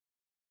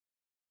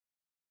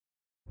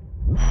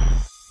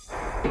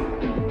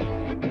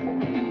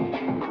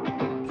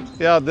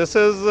Yeah, this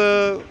is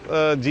a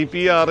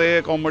GPRA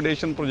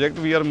accommodation project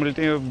we are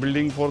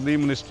building for the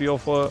Ministry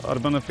of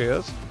Urban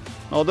Affairs.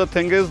 Now the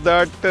thing is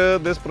that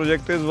this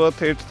project is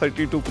worth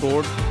 832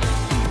 crore.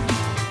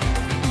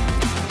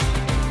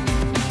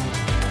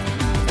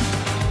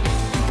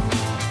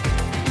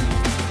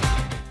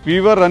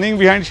 We were running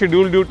behind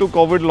schedule due to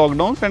COVID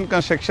lockdowns and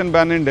construction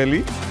ban in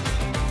Delhi.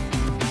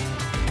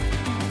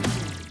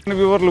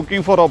 We were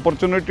looking for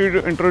opportunity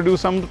to introduce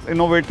some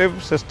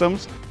innovative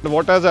systems.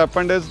 What has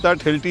happened is that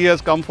HILTI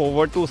has come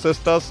forward to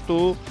assist us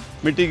to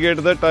mitigate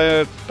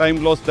the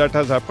time loss that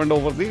has happened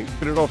over the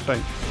period of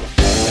time.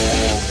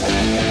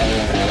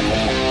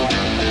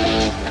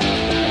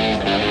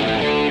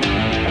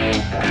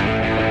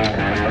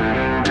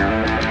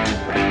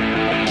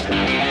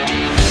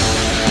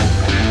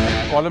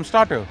 Column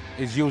starter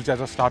is used as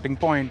a starting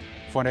point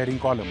for airing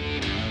column.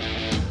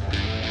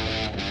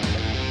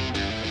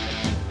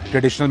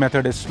 Traditional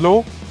method is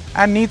slow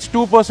and needs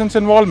 2 persons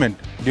involvement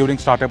during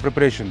starter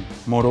preparation.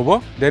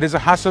 Moreover, there is a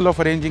hassle of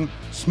arranging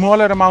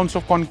smaller amounts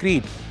of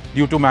concrete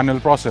due to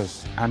manual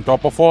process. And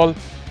top of all,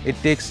 it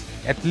takes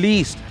at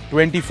least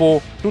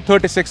 24 to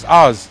 36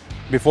 hours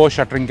before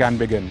shuttering can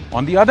begin.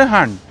 On the other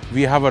hand,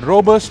 we have a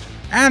robust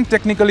and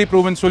technically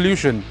proven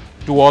solution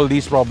to all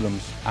these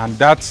problems, and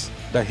that's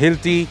the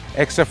HILTI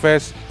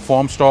X-FS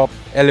Formstop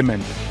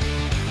element.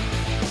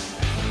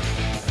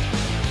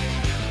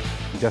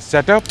 Just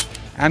set up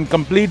and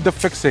complete the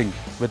fixing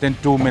within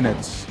 2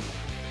 minutes.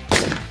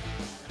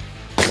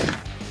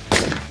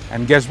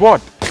 And guess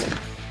what?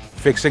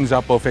 Fixings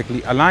are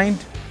perfectly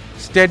aligned,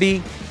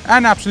 steady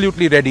and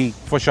absolutely ready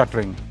for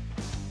shuttering,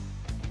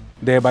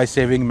 thereby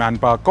saving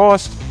manpower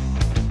cost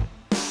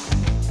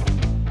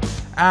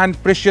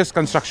and precious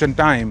construction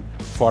time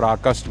for our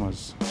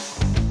customers.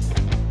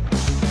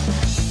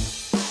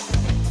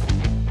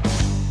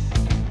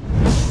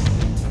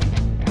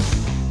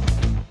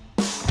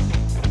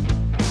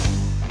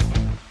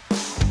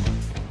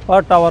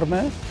 पर tower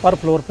में पर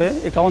floor पे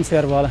 51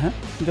 share वाल हैं।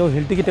 जो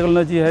Hilti की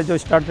technology है, जो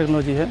स्टार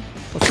टेक्नोलॉजी है,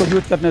 उसको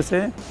यूज करने से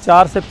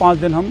 4 से 5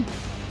 दिन हम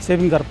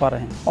सेविंग कर पा रहे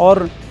हैं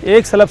और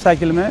एक स्लैब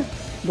साइकिल में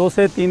 2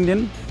 से 3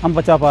 दिन हम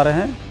बचा पा रहे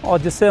हैं,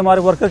 और जिससे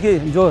हमारे वर्कर की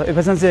जो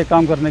एफिशिएंसी है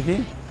काम करने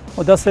की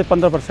वो 10 से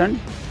 15%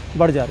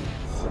 बढ़ जा रही है।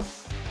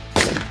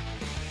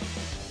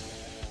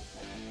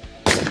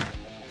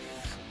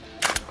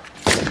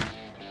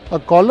 A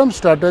column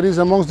starter is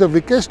amongst the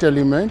weakest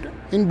element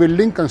in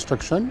building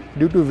construction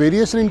due to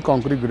variation in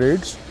concrete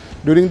grades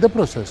during the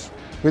process.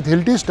 With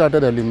HILTI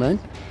starter element,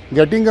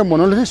 getting a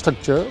monolithic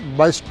structure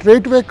by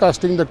straightway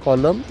casting the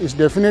column is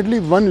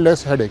definitely one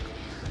less headache.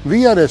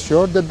 We are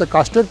assured that the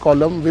casted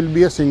column will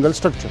be a single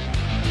structure.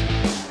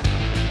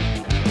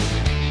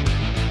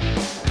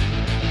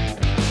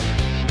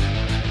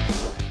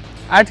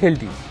 At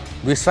HILTI,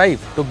 we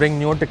strive to bring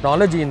new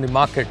technology in the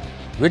market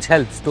which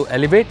helps to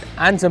elevate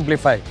and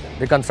simplify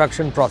the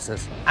construction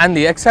process. And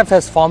the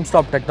X-FS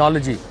Formstop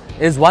technology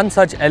is one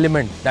such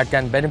element that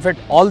can benefit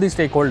all the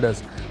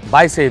stakeholders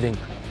by saving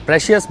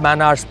precious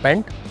man-hours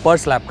spent per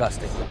slab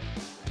casting.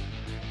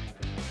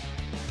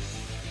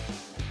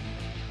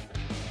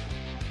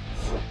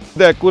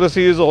 The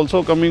accuracy is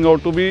also coming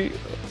out to be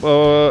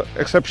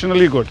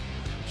exceptionally good.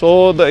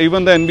 So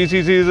even the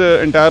NBCC is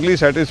entirely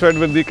satisfied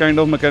with the kind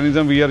of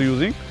mechanism we are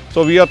using.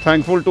 So we are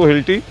thankful to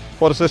HILTI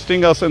for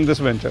assisting us in this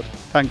venture.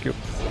 Thank you.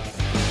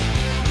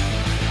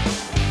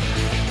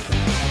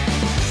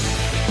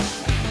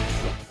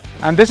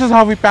 And this is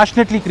how we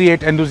passionately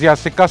create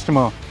enthusiastic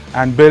customer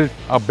and build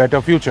a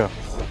better future.